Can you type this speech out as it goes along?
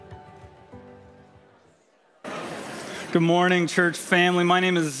Good morning, church family. My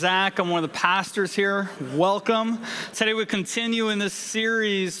name is Zach. I'm one of the pastors here. Welcome. Today we continue in this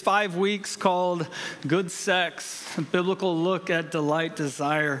series, 5 weeks, called Good Sex, a biblical look at delight,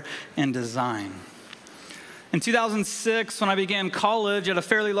 desire, and design. In 2006, when I began college at a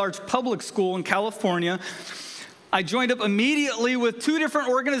fairly large public school in California, I joined up immediately with two different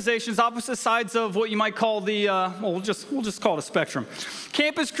organizations, opposite sides of what you might call the, we'll just call it a spectrum.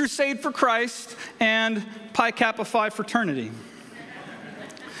 Campus Crusade for Christ and Pi Kappa Phi fraternity.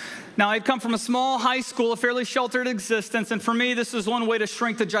 Now, I'd come from a small high school, a fairly sheltered existence, and for me, this was one way to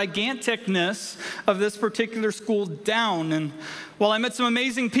shrink the giganticness of this particular school down. And while I met some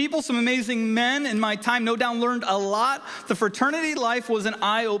amazing people, some amazing men in my time, no doubt learned a lot, the fraternity life was an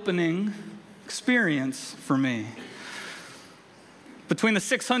eye-opening experience for me. Between the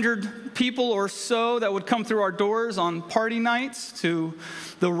 600 people or so that would come through our doors on party nights, to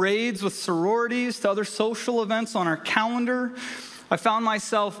the raids with sororities, to other social events on our calendar, I found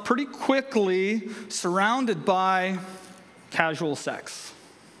myself pretty quickly surrounded by casual sex.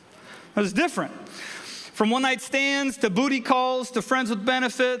 It was different. From one-night stands to booty calls to friends with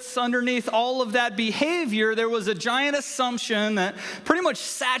benefits, underneath all of that behavior, there was a giant assumption that pretty much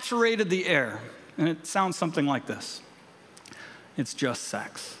saturated the air. And it sounds something like this. It's just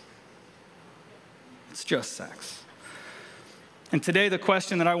sex. It's just sex. And today the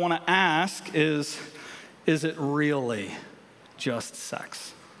question that I want to ask is it really just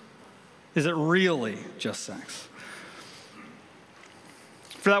sex? Is it really just sex?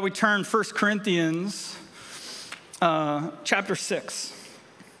 For that we turn 1 Corinthians chapter 6.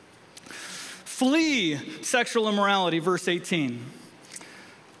 Flee sexual immorality, verse 18.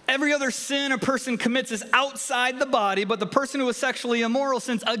 Every other sin a person commits is outside the body, but the person who is sexually immoral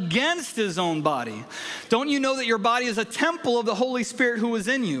sins against his own body. Don't you know that your body is a temple of the Holy Spirit who is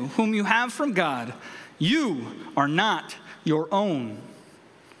in you, whom you have from God? You are not your own,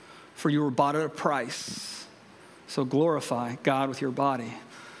 for you were bought at a price. So glorify God with your body.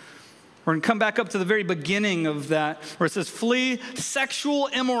 We're going to come back up to the very beginning of that, where it says, flee sexual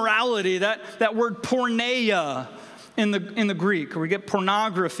immorality, that word porneia in the Greek, where we get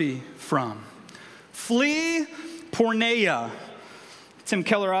pornography from. Flee porneia. Tim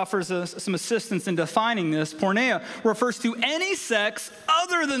Keller offers us some assistance in defining this. Porneia refers to any sex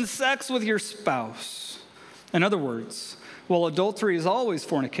other than sex with your spouse. In other words, while adultery is always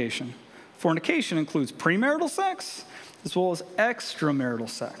fornication, fornication includes premarital sex as well as extramarital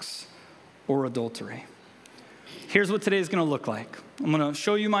sex or adultery. Here's what today is going to look like. I'm going to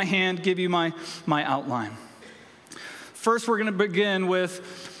show you my hand, give you my outline. First, we're going to begin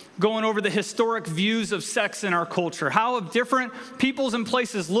with going over the historic views of sex in our culture. How have different peoples and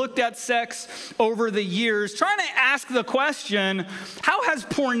places looked at sex over the years? Trying to ask the question, how has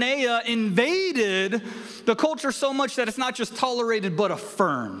porneia invaded the culture so much that it's not just tolerated but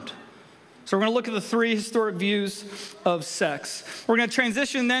affirmed? So we're going to look at the three historic views of sex. We're going to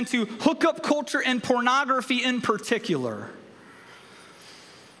transition then to hookup culture and pornography in particular.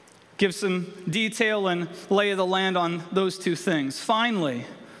 Give some detail and lay of the land on those two things. Finally,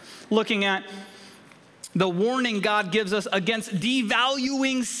 looking at the warning God gives us against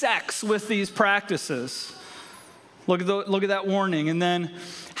devaluing sex with these practices. Look at that warning, and then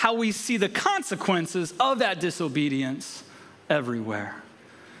how we see the consequences of that disobedience everywhere.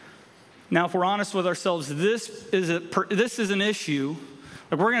 Now, if we're honest with ourselves, this is an issue.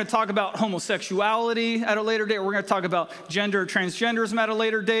 Like, we're going to talk about homosexuality at a later date. We're going to talk about gender transgenderism at a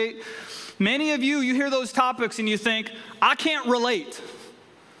later date. Many of you hear those topics and you think, I can't relate.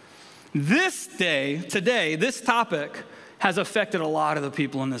 Today, this topic has affected a lot of the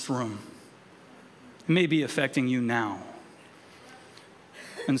people in this room. It may be affecting you now.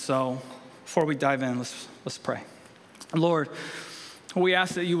 And so, before we dive in, let's pray. Lord, we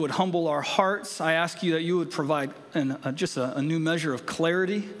ask that you would humble our hearts. I ask you that you would provide just a new measure of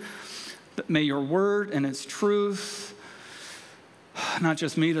clarity. That may your word and its truth not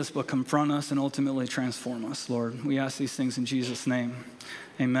just meet us, but confront us and ultimately transform us, Lord. We ask these things in Jesus' name.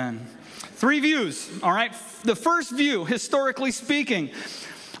 Amen. 3 views, all right? The first view, historically speaking,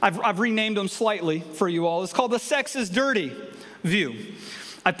 I've renamed them slightly for you all. It's called the sex is dirty view.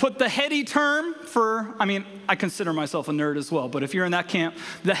 I put the heady term I consider myself a nerd as well, but if you're in that camp,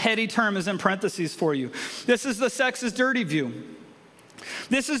 the heady term is in parentheses for you. This is the sex is dirty view.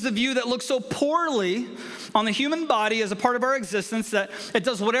 This is the view that looks so poorly on the human body as a part of our existence that it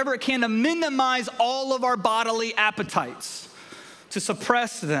does whatever it can to minimize all of our bodily appetites, to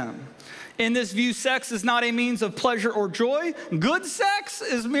suppress them. In this view, sex is not a means of pleasure or joy. Good sex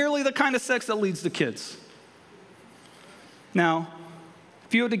is merely the kind of sex that leads to kids. Now,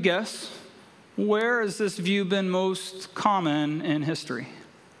 if you had to guess, Where has this view been most common in history?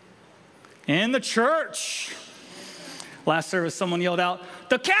 In the church. Last service, someone yelled out,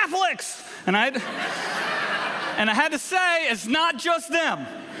 "The Catholics!" And I had to say, it's not just them.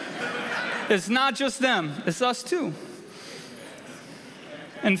 It's not just them. It's us too.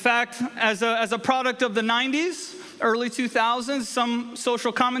 In fact, as a product of the 90s, early 2000s, some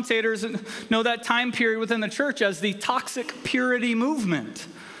social commentators know that time period within the church as the toxic purity movement.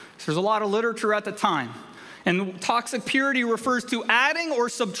 So there's a lot of literature at the time. And toxic purity refers to adding or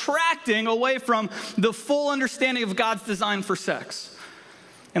subtracting away from the full understanding of God's design for sex.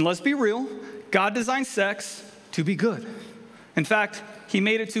 And let's be real, God designed sex to be good. In fact, he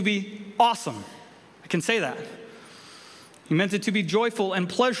made it to be awesome. I can say that. He meant it to be joyful and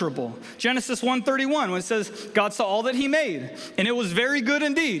pleasurable. Genesis 1:31, when it says, God saw all that he made, and it was very good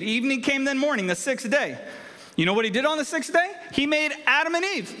indeed. Evening came then morning, the sixth day. You know what he did on the sixth day? He made Adam and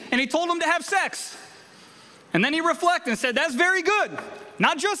Eve, and he told them to have sex. And then he reflected and said, that's very good.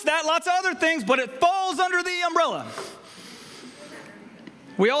 Not just that, lots of other things, but it falls under the umbrella.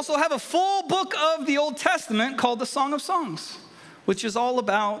 We also have a full book of the Old Testament called the Song of Songs, which is all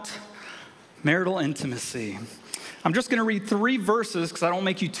about marital intimacy. I'm just going to read 3 verses because I don't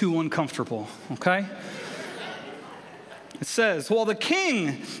make you too uncomfortable, okay? It says, while the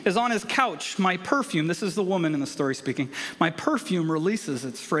king is on his couch, my perfume, this is the woman in the story speaking, my perfume releases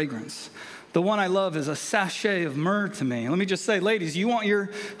its fragrance. The one I love is a sachet of myrrh to me. Let me just say, ladies, you want your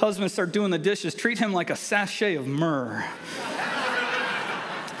husband to start doing the dishes, treat him like a sachet of myrrh.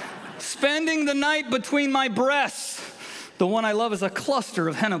 Spending the night between my breasts. The one I love is a cluster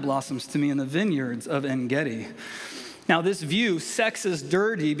of henna blossoms to me in the vineyards of En-Gedi. Now, this view, sex is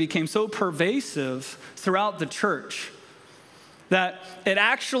dirty, became so pervasive throughout the church that it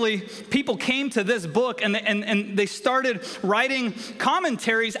actually, people came to this book and they started writing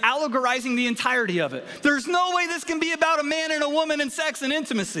commentaries allegorizing the entirety of it. There's no way this can be about a man and a woman and sex and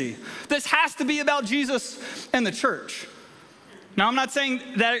intimacy. This has to be about Jesus and the church. Now, I'm not saying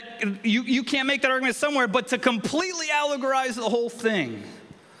that you can't make that argument somewhere, but to completely allegorize the whole thing,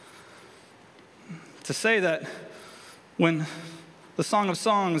 to say that when the Song of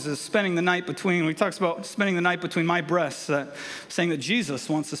Songs is spending the night between, when he talks about spending the night between my breasts, saying that Jesus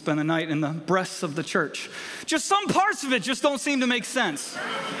wants to spend the night in the breasts of the church. Just some parts of it just don't seem to make sense.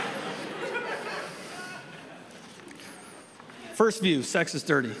 First view, sex is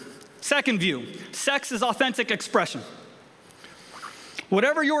dirty. Second view, sex is authentic expression.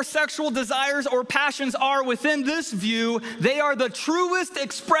 Whatever your sexual desires or passions are within this view, they are the truest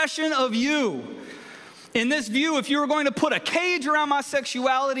expression of you. In this view, if you were going to put a cage around my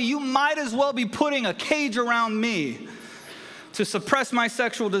sexuality, you might as well be putting a cage around me. To suppress my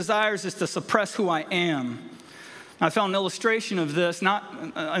sexual desires is to suppress who I am. I found an illustration of this, not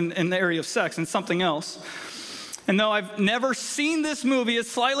in the area of sex, and something else. And though I've never seen this movie,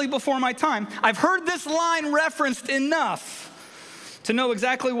 it's slightly before my time, I've heard this line referenced enough to know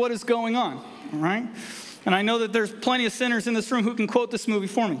exactly what is going on, all right? And I know that there's plenty of sinners in this room who can quote this movie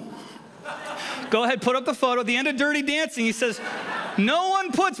for me. Go ahead, put up the photo. At the end of Dirty Dancing, he says, no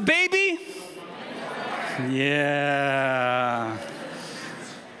one puts baby. Yeah.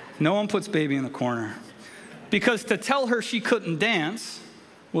 No one puts baby in the corner. Because to tell her she couldn't dance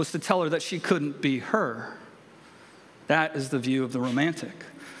was to tell her that she couldn't be her. That is the view of the romantic.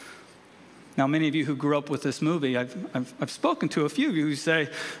 Now, many of you who grew up with this movie, I've spoken to a few of you who say,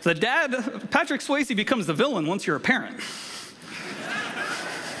 Patrick Swayze becomes the villain once you're a parent.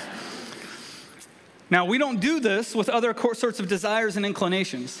 Now, we don't do this with other sorts of desires and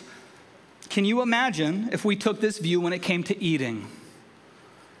inclinations. Can you imagine if we took this view when it came to eating?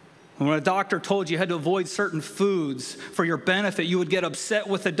 When a doctor told you had to avoid certain foods for your benefit, you would get upset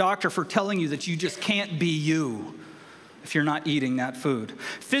with the doctor for telling you that you just can't be you if you're not eating that food.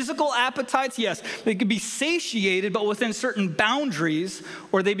 Physical appetites, yes, they can be satiated, but within certain boundaries,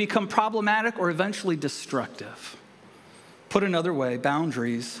 or they become problematic or eventually destructive. Put another way,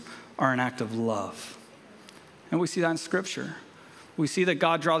 boundaries are an act of love. And we see that in Scripture. We see that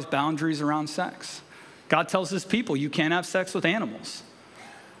God draws boundaries around sex. God tells his people, you can't have sex with animals.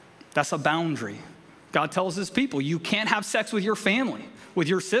 That's a boundary. God tells his people, you can't have sex with your family, with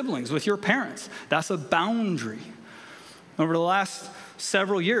your siblings, with your parents. That's a boundary. Over the last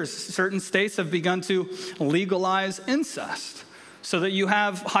several years, certain states have begun to legalize incest so that you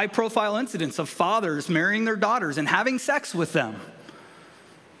have high-profile incidents of fathers marrying their daughters and having sex with them.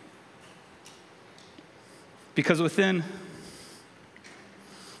 Because within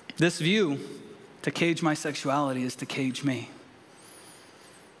this view, to cage my sexuality is to cage me.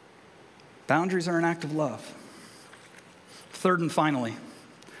 Boundaries are an act of love. Third and finally,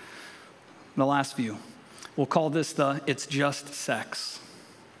 The last view. We'll call this the "it's just sex"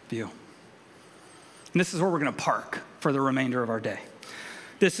 view. And this is where we're going to park for the remainder of our day.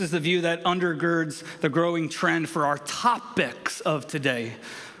 This is the view that undergirds the growing trend for our topics of today: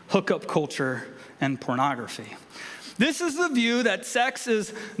 hookup culture and pornography. This is the view that sex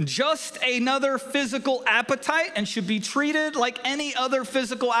is just another physical appetite and should be treated like any other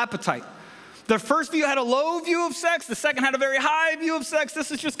physical appetite. The first view had a low view of sex. The second had a very high view of sex.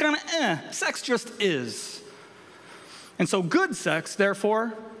 This is just kind of Sex just is. And so good sex,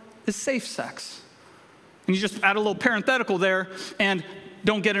 therefore, is safe sex. And you just add a little parenthetical there and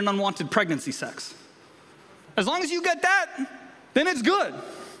don't get an unwanted pregnancy sex. As long as you get that, then it's good.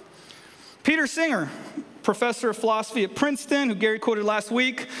 Peter Singer, professor of philosophy at Princeton, who Gary quoted last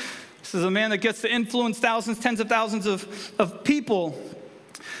week. This is a man that gets to influence thousands, tens of thousands of people.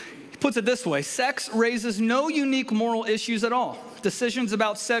 He puts it this way: sex raises no unique moral issues at all. Decisions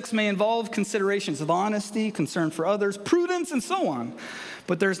about sex may involve considerations of honesty, concern for others, prudence, and so on.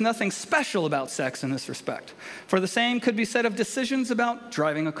 But there's nothing special about sex in this respect. For the same could be said of decisions about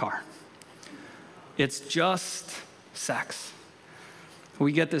driving a car. It's just sex.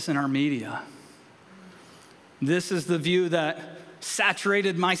 We get this in our media. This is the view that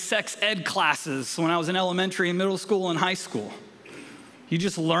saturated my sex ed classes when I was in elementary and middle school and high school. You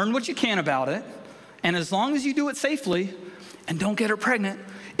just learn what you can about it, and as long as you do it safely and don't get her pregnant,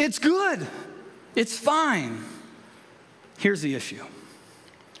 it's good. It's fine. Here's the issue.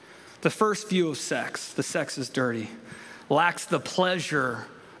 The first view of sex, the sex is dirty, lacks the pleasure,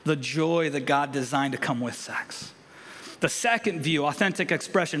 the joy that God designed to come with sex. The second view, authentic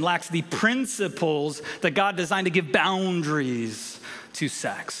expression, lacks the principles that God designed to give boundaries to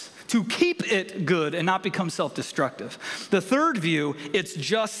sex, to keep it good and not become self-destructive. The third view, it's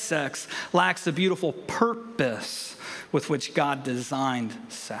just sex, lacks the beautiful purpose with which God designed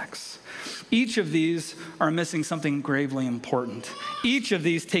sex. Each of these are missing something gravely important. Each of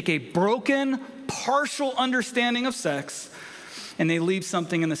these take a broken, partial understanding of sex, and they leave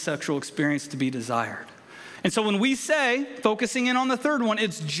something in the sexual experience to be desired. And so when we say, focusing in on the third one,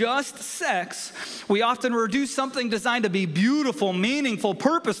 it's just sex, we often reduce something designed to be beautiful, meaningful,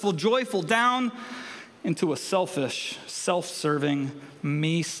 purposeful, joyful down into a selfish, self-serving,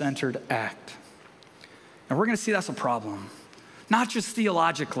 me-centered act. And we're going to see that's a problem, not just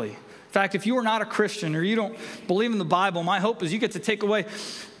theologically. In fact, if you are not a Christian or you don't believe in the Bible, my hope is you get to take away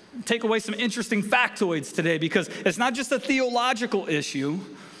some interesting factoids today, because it's not just a theological issue.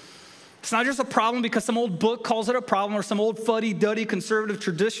 It's not just a problem because some old book calls it a problem or some old fuddy-duddy conservative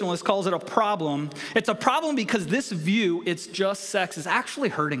traditionalist calls it a problem. It's a problem because this view, it's just sex, is actually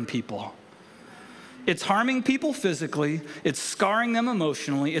hurting people. It's harming people physically, it's scarring them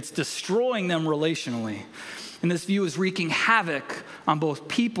emotionally, it's destroying them relationally. And this view is wreaking havoc on both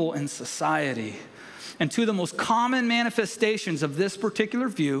people and society. And two of the most common manifestations of this particular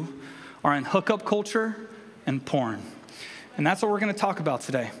view are in hookup culture and porn. And that's what we're going to talk about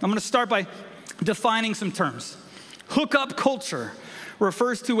today. I'm going to start by defining some terms. Hookup culture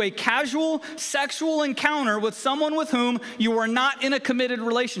refers to a casual sexual encounter with someone with whom you are not in a committed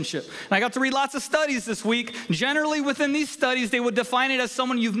relationship. And I got to read lots of studies this week. Generally, within these studies, they would define it as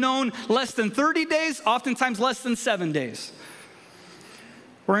someone you've known less than 30 days, oftentimes less than 7 days.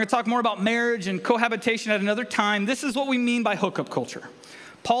 We're going to talk more about marriage and cohabitation at another time. This is what we mean by hookup culture.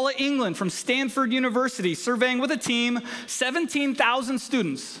 Paula England from Stanford University, surveying with a team 17,000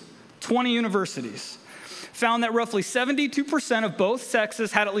 students, 20 universities, found that roughly 72% of both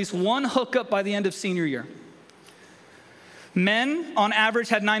sexes had at least one hookup by the end of senior year. Men, on average,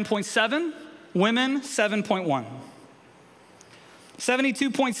 had 9.7, women, 7.1.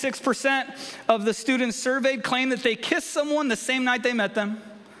 72.6% of the students surveyed claimed that they kissed someone the same night they met them,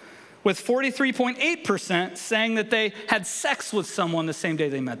 with 43.8% saying that they had sex with someone the same day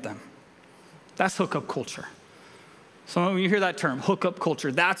they met them. That's hookup culture. So when you hear that term, hookup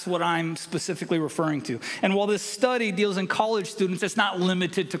culture, that's what I'm specifically referring to. And while this study deals in college students, it's not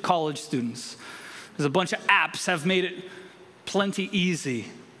limited to college students. There's a bunch of apps have made it plenty easy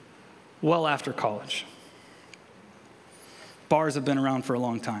well after college. Bars have been around for a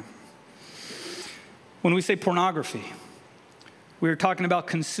long time. When we say pornography, we are talking about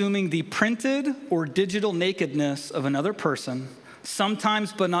consuming the printed or digital nakedness of another person,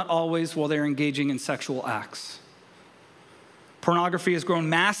 sometimes but not always while they're engaging in sexual acts. Pornography has grown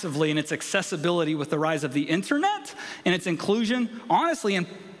massively in its accessibility with the rise of the internet and its inclusion, honestly, in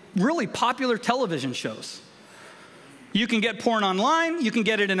really popular television shows. You can get porn online, you can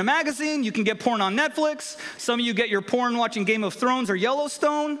get it in a magazine, you can get porn on Netflix. Some of you get your porn watching Game of Thrones or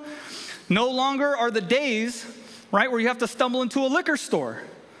Yellowstone. No longer are the days, right, where you have to stumble into a liquor store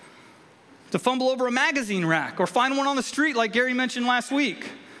to fumble over a magazine rack, or find one on the street like Gary mentioned last week.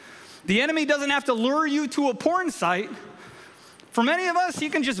 The enemy doesn't have to lure you to a porn site. For many of us, he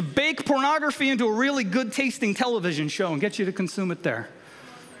can just bake pornography into a really good tasting television show and get you to consume it there.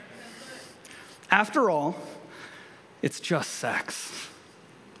 After all, it's just sex,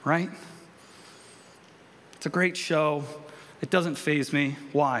 right? It's a great show. It doesn't faze me.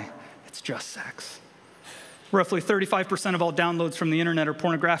 Why? It's just sex. Roughly 35% of all downloads from the internet are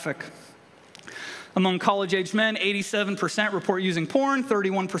pornographic. Among college-age men, 87% report using porn.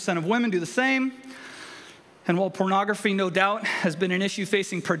 31% of women do the same. And while pornography, no doubt, has been an issue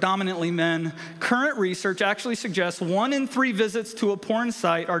facing predominantly men, current research actually suggests 1 in 3 visits to a porn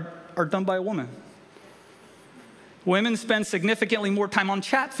site are done by a woman. Women spend significantly more time on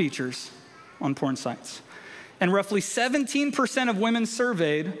chat features on porn sites. And roughly 17% of women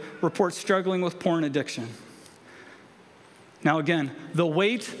surveyed report struggling with porn addiction. Now again, the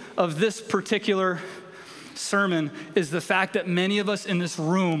weight of this particular sermon is the fact that many of us in this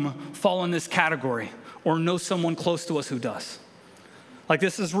room fall in this category or know someone close to us who does. Like,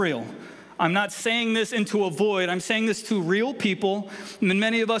 this is real. I'm not saying this into a void. I'm saying this to real people, and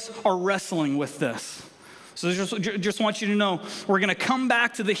many of us are wrestling with this. So just want you to know, we're going to come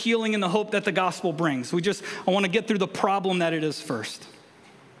back to the healing and the hope that the gospel brings. I want to get through the problem that it is first.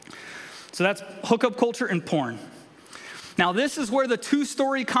 So that's hookup culture and porn. Now, this is where the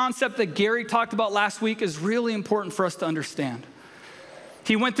two-story concept that Gary talked about last week is really important for us to understand.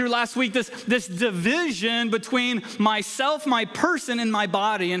 He went through last week this division between myself, my person, and my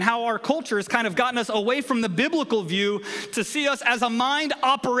body, and how our culture has kind of gotten us away from the biblical view to see us as a mind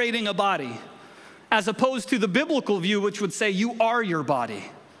operating a body, as opposed to the biblical view, which would say you are your body.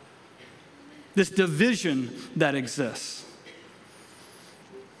 This division that exists.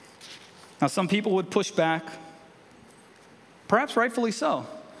 Now, some people would push back, perhaps rightfully so,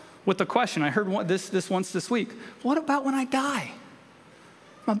 with the question. I heard this once this week. What about when I die?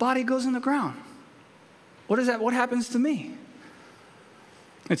 My body goes in the ground. What happens to me?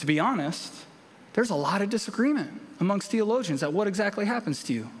 And to be honest, there's a lot of disagreement amongst theologians at what exactly happens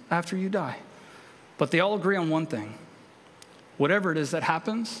to you after you die. But they all agree on one thing. Whatever it is that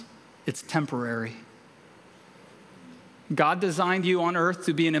happens, it's temporary. God designed you on earth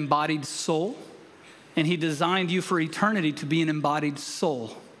to be an embodied soul, and he designed you for eternity to be an embodied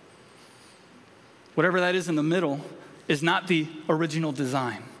soul. Whatever that is in the middle is not the original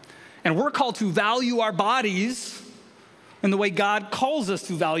design. And we're called to value our bodies in the way God calls us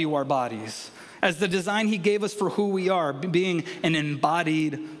to value our bodies, as the design he gave us for who we are, being an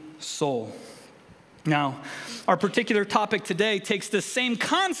embodied soul. Now, our particular topic today takes this same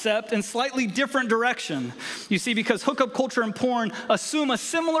concept in slightly different direction. You see, because hookup culture and porn assume a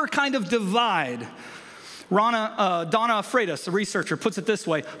similar kind of divide. Donna Freitas, a researcher, puts it this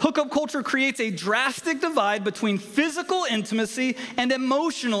way: hookup culture creates a drastic divide between physical intimacy and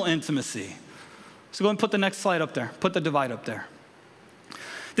emotional intimacy. So go ahead and put the next slide up there. Put the divide up there.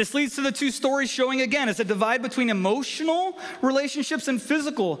 This leads to the two stories showing, again, it's a divide between emotional relationships and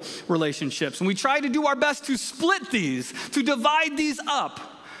physical relationships. And we try to do our best to split these, to divide these up.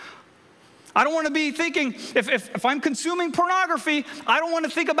 I don't want to be thinking, if I'm consuming pornography, I don't want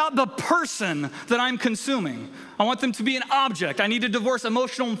to think about the person that I'm consuming. I want them to be an object. I need to divorce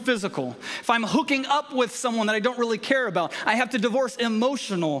emotional and physical. If I'm hooking up with someone that I don't really care about, I have to divorce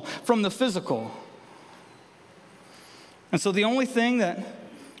emotional from the physical. And so the only thing that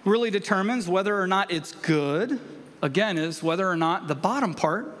really determines whether or not it's good, again, is whether or not the bottom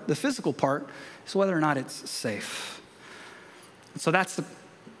part, the physical part, is whether or not it's safe. So that's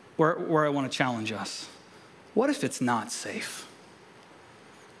where I want to challenge us. What if it's not safe?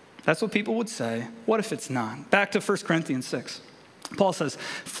 That's what people would say. What if it's not? Back to 1 Corinthians 6. Paul says,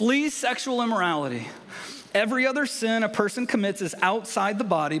 flee sexual immorality. Every other sin a person commits is outside the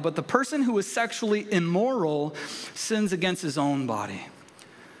body, but the person who is sexually immoral sins against his own body.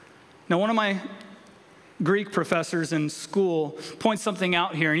 Now, one of my Greek professors in school points something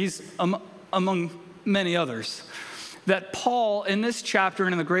out here, and he's among many others, that Paul, in this chapter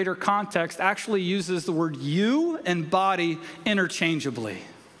and in the greater context, actually uses the word you and body interchangeably.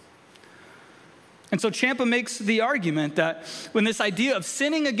 And so Champa makes the argument that when this idea of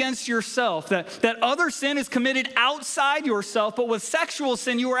sinning against yourself, that other sin is committed outside yourself, but with sexual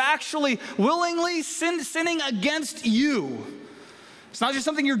sin, you are actually willingly sinning against you. It's not just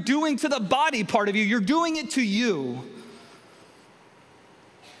something you're doing to the body part of you, you're doing it to you.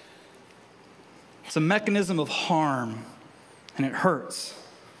 It's a mechanism of harm, and it hurts.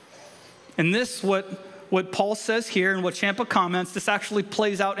 And this, what Paul says here and what Champa comments, this actually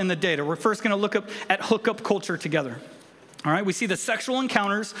plays out in the data. We're first going to look at hookup culture together. All right, we see the sexual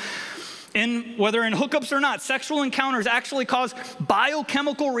encounters Whether in hookups or not, sexual encounters actually cause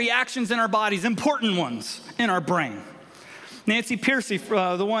biochemical reactions in our bodies, important ones in our brain. Nancy Pearcey,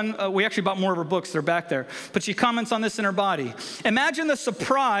 the one, we actually bought more of her books, they're back there, but she comments on this in her body. Imagine the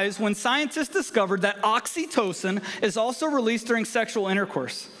surprise when scientists discovered that oxytocin is also released during sexual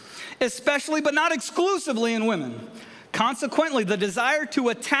intercourse, especially but not exclusively in women. Consequently, the desire to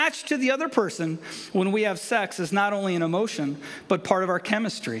attach to the other person when we have sex is not only an emotion, but part of our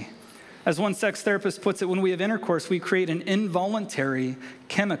chemistry. As one sex therapist puts it, when we have intercourse, we create an involuntary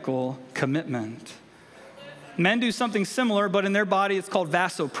chemical commitment. Men do something similar, but in their body it's called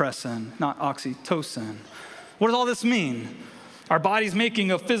vasopressin, not oxytocin. What does all this mean? Our body's making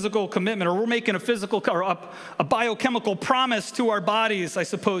a physical commitment, or we're making a biochemical promise to our bodies, I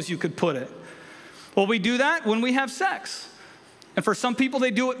suppose you could put it. Well, we do that when we have sex. And for some people,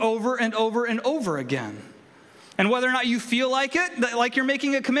 they do it over and over and over again. And whether or not you feel like it, like you're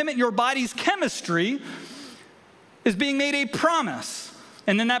making a commitment, your body's chemistry is being made a promise.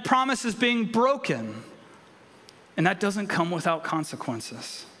 And then that promise is being broken. And that doesn't come without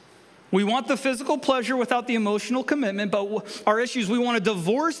consequences. We want the physical pleasure without the emotional commitment, but our issue is we want to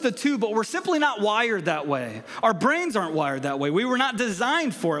divorce the two, but we're simply not wired that way. Our brains aren't wired that way. We were not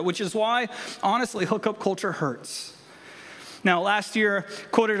designed for it, which is why, honestly, hookup culture hurts. Now, last year,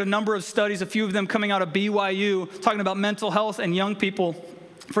 quoted a number of studies, a few of them coming out of BYU, talking about mental health and young people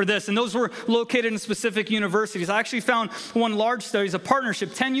for this, and those were located in specific universities. I actually found one large study, a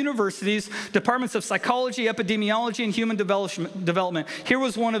partnership, 10 universities, departments of psychology, epidemiology, and human development. Here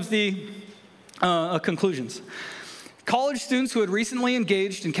was one of the conclusions. College students who had recently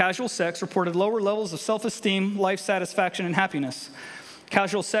engaged in casual sex reported lower levels of self-esteem, life satisfaction, and happiness.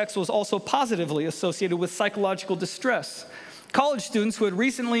 Casual sex was also positively associated with psychological distress. College students who had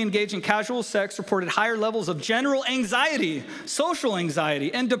recently engaged in casual sex reported higher levels of general anxiety, social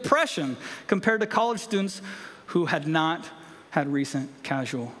anxiety, and depression compared to college students who had not had recent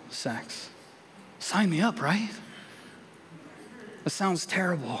casual sex. Sign me up, right? That sounds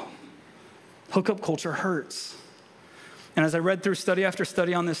terrible. Hookup culture hurts. And as I read through study after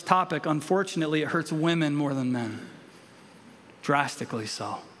study on this topic, unfortunately, it hurts women more than men. Drastically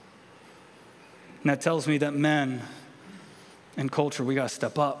so. And that tells me that men and culture, we got to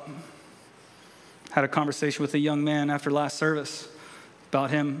step up. Had a conversation with a young man after last service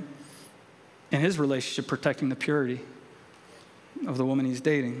about him and his relationship protecting the purity of the woman he's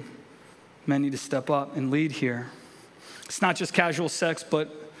dating. Men need to step up and lead here. It's not just casual sex,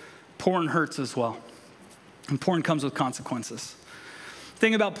 but porn hurts as well. And porn comes with consequences. The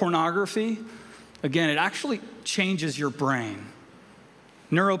thing about pornography, again, it actually changes your brain.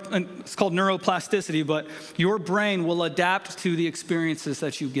 It's called neuroplasticity, but your brain will adapt to the experiences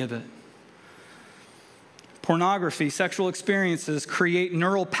that you give it. Pornography, sexual experiences create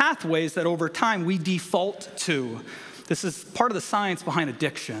neural pathways that over time we default to. This is part of the science behind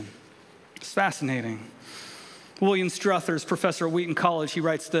addiction. It's fascinating. William Struthers, professor at Wheaton College, he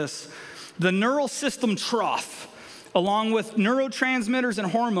writes this: the neural system trough, along with neurotransmitters and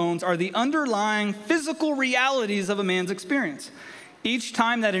hormones, are the underlying physical realities of a man's experience. Each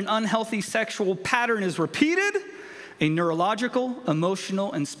time that an unhealthy sexual pattern is repeated, a neurological,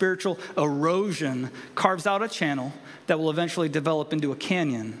 emotional, and spiritual erosion carves out a channel that will eventually develop into a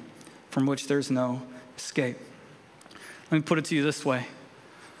canyon from which there's no escape. Let me put it to you this way.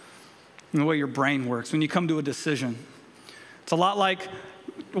 The way your brain works, when you come to a decision, it's a lot like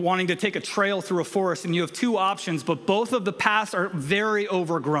wanting to take a trail through a forest and you have two options, but both of the paths are very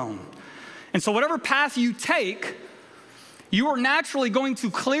overgrown. And so whatever path you take, you are naturally going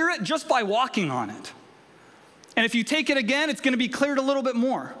to clear it just by walking on it. And if you take it again, it's going to be cleared a little bit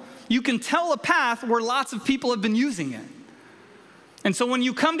more. You can tell a path where lots of people have been using it. And so when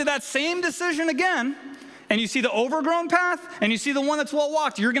you come to that same decision again, and you see the overgrown path, and you see the one that's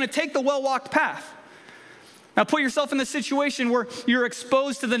well-walked, you're going to take the well-walked path. Now put yourself in the situation where you're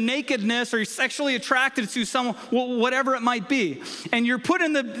exposed to the nakedness or you're sexually attracted to someone, whatever it might be. And you're put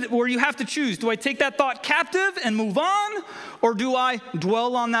in where you have to choose. Do I take that thought captive and move on? Or do I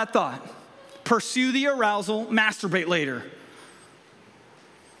dwell on that thought? Pursue the arousal, masturbate later.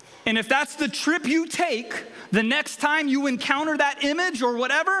 And if that's the trip you take, the next time you encounter that image or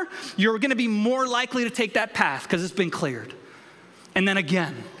whatever, you're going to be more likely to take that path because it's been cleared. And then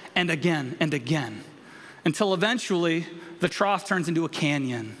again, and again, and again. Until eventually, the trough turns into a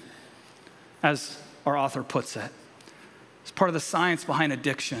canyon, as our author puts it. It's part of the science behind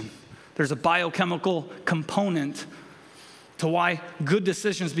addiction. There's a biochemical component to why good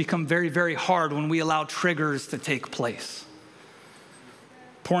decisions become very, very hard when we allow triggers to take place.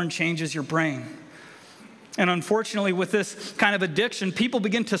 Porn changes your brain. And unfortunately, with this kind of addiction, people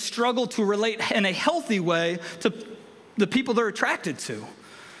begin to struggle to relate in a healthy way to the people they're attracted to.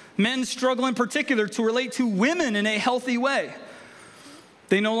 Men struggle in particular to relate to women in a healthy way.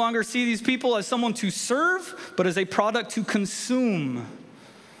 They no longer see these people as someone to serve, but as a product to consume.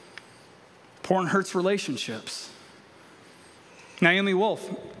 Porn hurts relationships. Naomi Wolf,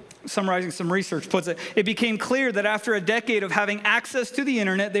 summarizing some research, puts it, it became clear that after a decade of having access to the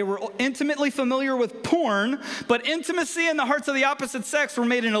internet, they were intimately familiar with porn, but intimacy in the hearts of the opposite sex were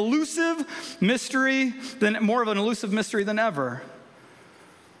made an elusive mystery, more of an elusive mystery than ever,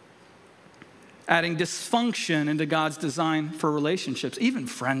 adding dysfunction into God's design for relationships, even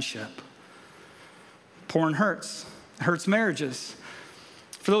friendship. Porn hurts. It hurts marriages.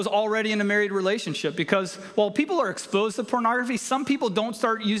 For those already in a married relationship, because while people are exposed to pornography, some people don't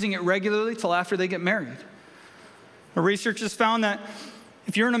start using it regularly till after they get married. The research has found that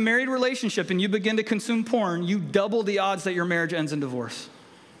if you're in a married relationship and you begin to consume porn, you double the odds that your marriage ends in divorce.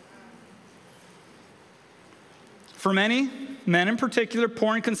 For many, men in particular,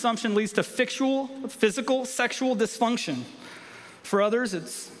 porn consumption leads to physical, sexual dysfunction. For others, it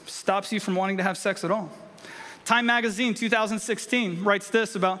stops you from wanting to have sex at all. Time Magazine, 2016, writes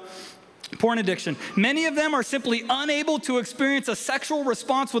this about porn addiction. Many of them are simply unable to experience a sexual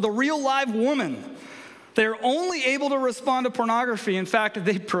response with a real live woman. They are only able to respond to pornography. In fact,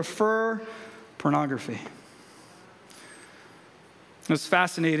 they prefer pornography. What's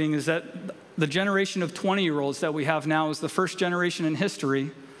fascinating is that the generation of 20-year-olds that we have now is the first generation in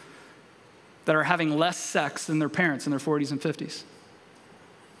history that are having less sex than their parents in their 40s and 50s.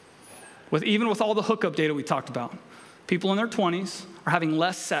 Even with all the hookup data we talked about, people in their 20s are having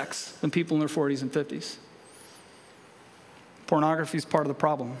less sex than people in their 40s and 50s. Pornography is part of the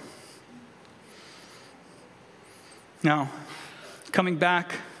problem. Now, coming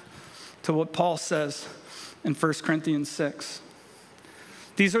back to what Paul says in 1 Corinthians 6.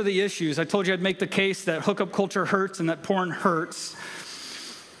 These are the issues. I told you I'd make the case that hookup culture hurts and that porn hurts.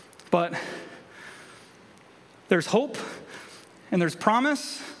 But there's hope and there's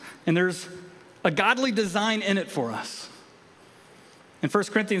promise and there's a godly design in it for us. In 1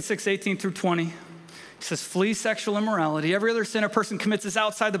 Corinthians 6, 18 through 20, he says, flee sexual immorality. Every other sin a person commits is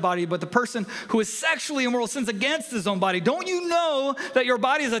outside the body, but the person who is sexually immoral sins against his own body. Don't you know that your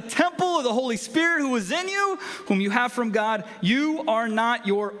body is a temple of the Holy Spirit who is in you, whom you have from God? You are not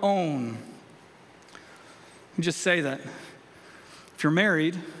your own. Let me just say that. If you're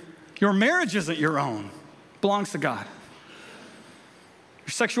married, your marriage isn't your own. It belongs to God.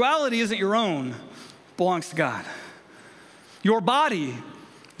 Your sexuality isn't your own. It belongs to God. Your body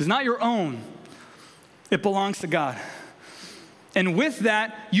is not your own. It belongs to God. And with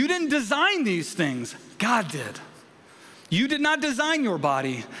that, you didn't design these things. God did. You did not design your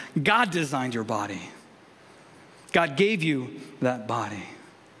body. God designed your body. God gave you that body.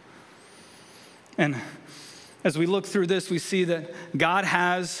 And as we look through this, we see that God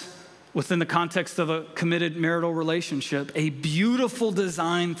has, within the context of a committed marital relationship, a beautiful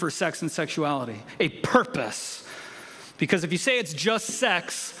design for sex and sexuality, a purpose. Because if you say it's just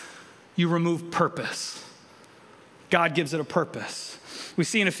sex, you remove purpose. God gives it a purpose. We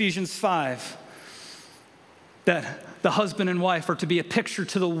see in Ephesians 5 that the husband and wife are to be a picture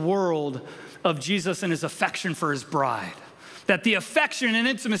to the world of Jesus and his affection for his bride. That the affection and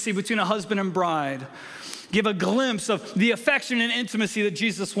intimacy between a husband and bride give a glimpse of the affection and intimacy that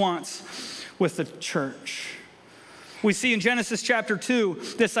Jesus wants with the church. We see in Genesis chapter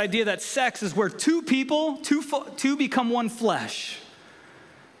 2 this idea that sex is where two people, two become one flesh.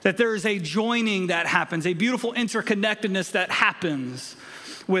 That there is a joining that happens, a beautiful interconnectedness that happens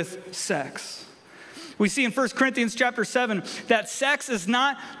with sex. We see in 1 Corinthians chapter 7 that sex is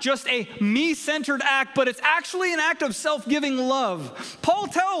not just a me-centered act, but it's actually an act of self-giving love. Paul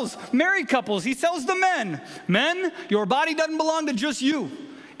tells married couples, he tells the men, your body doesn't belong to just you.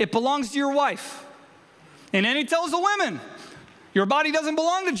 It belongs to your wife. And then he tells the women, your body doesn't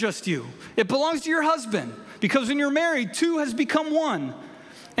belong to just you. It belongs to your husband. Because when you're married, two has become one.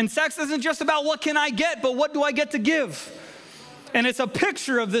 And sex isn't just about what can I get, but what do I get to give? And it's a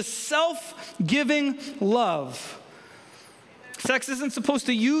picture of this self-giving love. Sex isn't supposed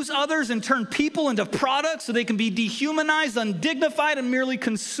to use others and turn people into products so they can be dehumanized, undignified, and merely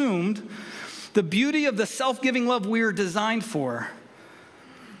consumed. The beauty of the self-giving love we are designed for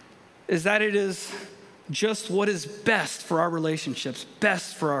is that it is just what is best for our relationships,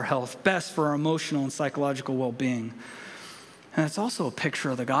 best for our health, best for our emotional and psychological well-being. And it's also a picture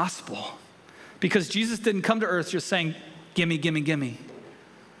of the gospel. Because Jesus didn't come to earth just saying, gimme, gimme, gimme.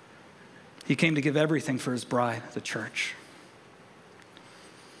 He came to give everything for his bride, the church.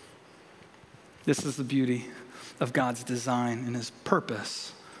 This is the beauty of God's design and his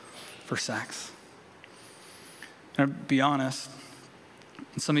purpose for sex. And to be honest,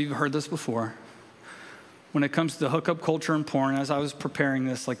 and some of you have heard this before, when it comes to hookup culture and porn, as I was preparing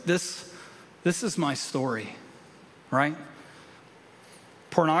this, like this is my story, right?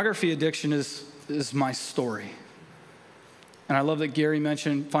 Pornography addiction is my story. And I love that Gary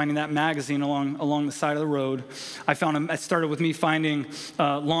mentioned finding that magazine along the side of the road. It started with me finding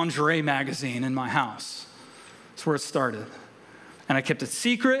a lingerie magazine in my house. That's where it started. And I kept it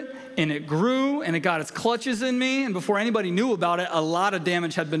secret, and it grew, and it got its clutches in me. And before anybody knew about it, a lot of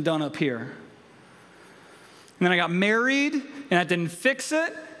damage had been done up here. And then I got married, and that didn't fix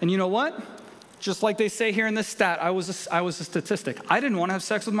it. And you know what? Just like they say here in this stat, I was a statistic. I didn't want to have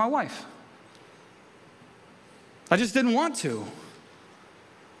sex with my wife. I just didn't want to.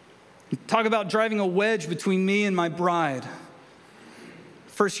 Talk about driving a wedge between me and my bride.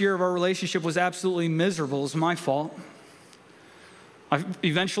 First year of our relationship was absolutely miserable. It was my fault. I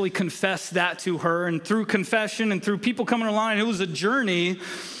eventually confessed that to her, and through confession and through people coming along, it was a journey.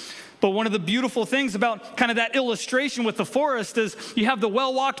 But one of the beautiful things about kind of that illustration with the forest is you have the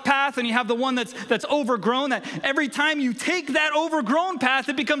well-walked path and you have the one that's overgrown, that every time you take that overgrown path,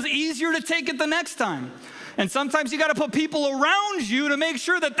 it becomes easier to take it the next time. And sometimes you got to put people around you to make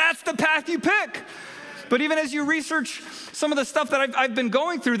sure that that's the path you pick. But even as you research some of the stuff that I've been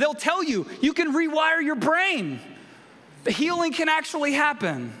going through, they'll tell you, you can rewire your brain. The healing can actually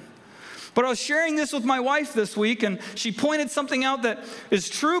happen. But I was sharing this with my wife this week, and she pointed something out that is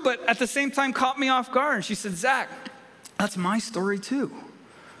true, but at the same time caught me off guard. And she said, Zach, that's my story too.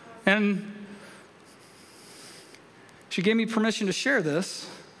 And she gave me permission to share this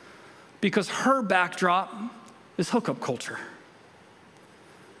because her backdrop is hookup culture.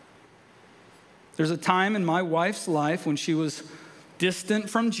 There's a time in my wife's life when she was distant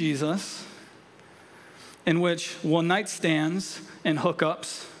from Jesus, in which one-night stands and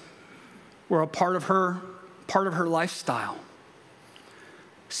hookups were a part of her lifestyle.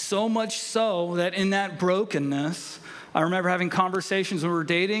 So much so that in that brokenness, I remember having conversations when we were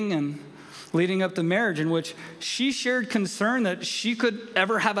dating and leading up to marriage in which she shared concern that she could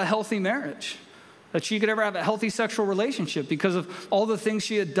ever have a healthy marriage, that she could ever have a healthy sexual relationship because of all the things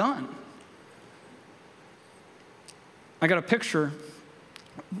she had done. I got a picture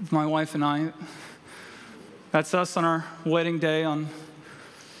of my wife and I. That's us on our wedding day.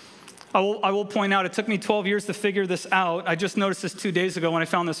 I will point out, it took me 12 years to figure this out. I just noticed this 2 days ago when I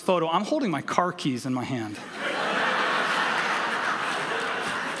found this photo. I'm holding my car keys in my hand.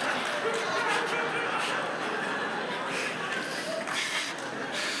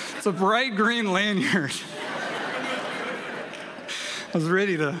 It's a bright green lanyard. I was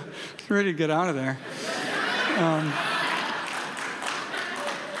ready to get out of there.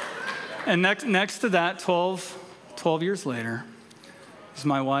 And next to that, 12 years later, is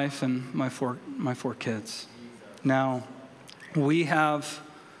my wife and my four kids. Now, we've had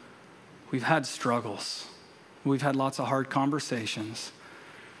struggles. We've had lots of hard conversations.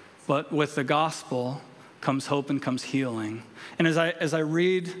 But with the gospel comes hope and comes healing. And as I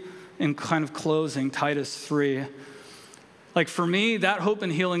read in kind of closing Titus 3, like for me, that hope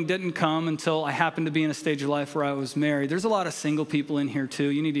and healing didn't come until I happened to be in a stage of life where I was married. There's a lot of single people in here too.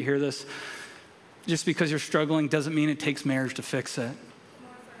 You need to hear this. Just because you're struggling doesn't mean it takes marriage to fix it.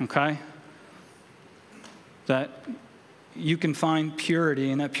 Okay? That you can find purity,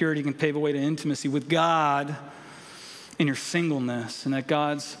 and that purity can pave a way to intimacy with God in your singleness, and that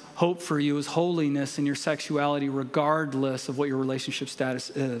God's hope for you is holiness in your sexuality regardless of what your relationship status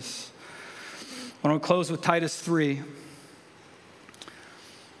is. I want to close with Titus 3.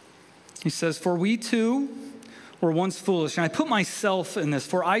 He says, for we too were once foolish. And I put myself in this.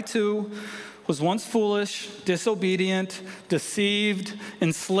 For I too was once foolish, disobedient, deceived,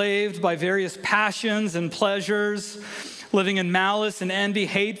 enslaved by various passions and pleasures, living in malice and envy,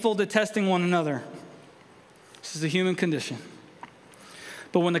 hateful, detesting one another. This is the human condition.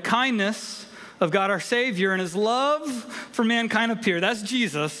 But when the kindness of God our Savior and his love for mankind appeared, that's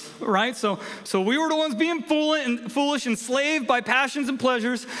Jesus, right? So we were the ones being foolish, enslaved by passions and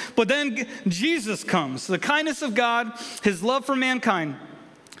pleasures, but then Jesus comes, the kindness of God, his love for mankind.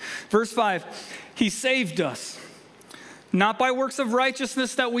 Verse 5, he saved us, not by works of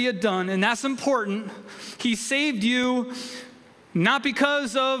righteousness that we had done, and that's important. He saved you not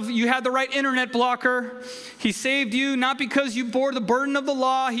because you had the right internet blocker. He saved you not because you bore the burden of the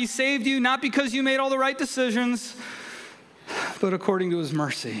law. He saved you not because you made all the right decisions, but according to his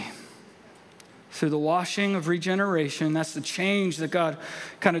mercy. through the washing of regeneration. That's the change that God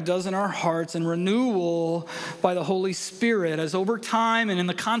kind of does in our hearts, and renewal by the Holy Spirit, as over time and in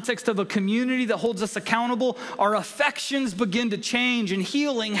the context of a community that holds us accountable, our affections begin to change and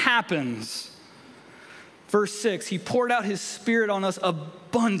healing happens. Verse 6, he poured out his Spirit on us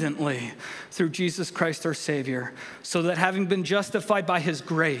abundantly through Jesus Christ our Savior, so that having been justified by his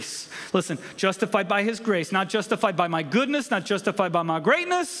grace, listen, justified by his grace, not justified by my goodness, not justified by my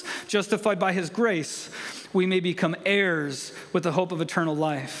greatness, justified by his grace, we may become heirs with the hope of eternal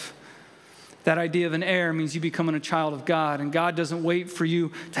life. That idea of an heir means you becoming a child of God, and God doesn't wait for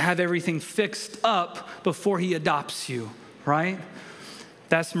you to have everything fixed up before he adopts you, right?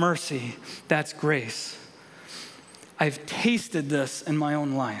 That's mercy, that's grace. I've tasted this in my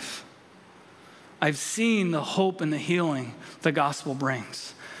own life. I've seen the hope and the healing the gospel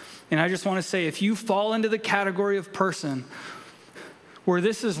brings. And I just want to say, if you fall into the category of person where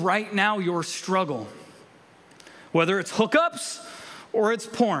this is right now your struggle, whether it's hookups or it's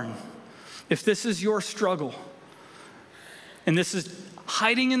porn, if this is your struggle and this is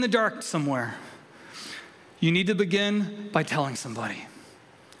hiding in the dark somewhere, you need to begin by telling somebody.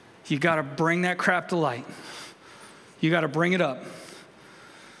 You got to bring that crap to light. You got to bring it up.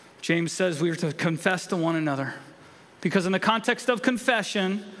 James says we are to confess to one another, because in the context of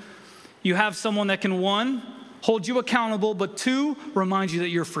confession, you have someone that can, one, hold you accountable, but two, remind you that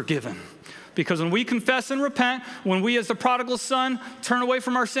you're forgiven. Because when we confess and repent, when we as the prodigal son turn away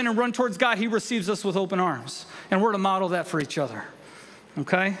from our sin and run towards God, he receives us with open arms. And we're to model that for each other.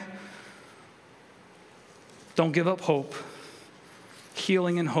 Okay? Don't give up hope.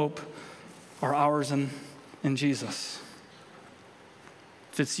 Healing and hope are ours in Jesus.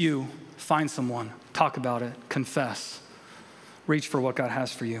 If it's you, find someone, talk about it, confess, reach for what God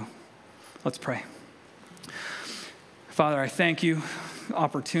has for you. Let's pray. Father, I thank you for the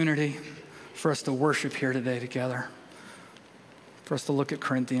opportunity for us to worship here today together, for us to look at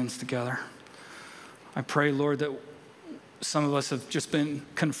Corinthians together. I pray, Lord, that some of us have just been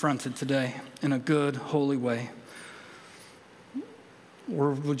confronted today in a good, holy way.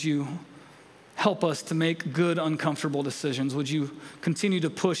 Or would you help us to make good, uncomfortable decisions? Would you continue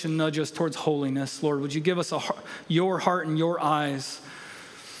to push and nudge us towards holiness? Lord, would you give us your heart and your eyes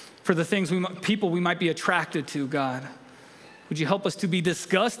for the things people we might be attracted to, God? Would you help us to be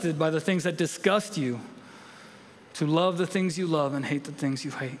disgusted by the things that disgust you, to love the things you love and hate the things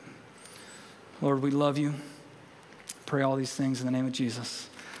you hate? Lord, we love you. Pray all these things in the name of Jesus.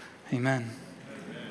 Amen.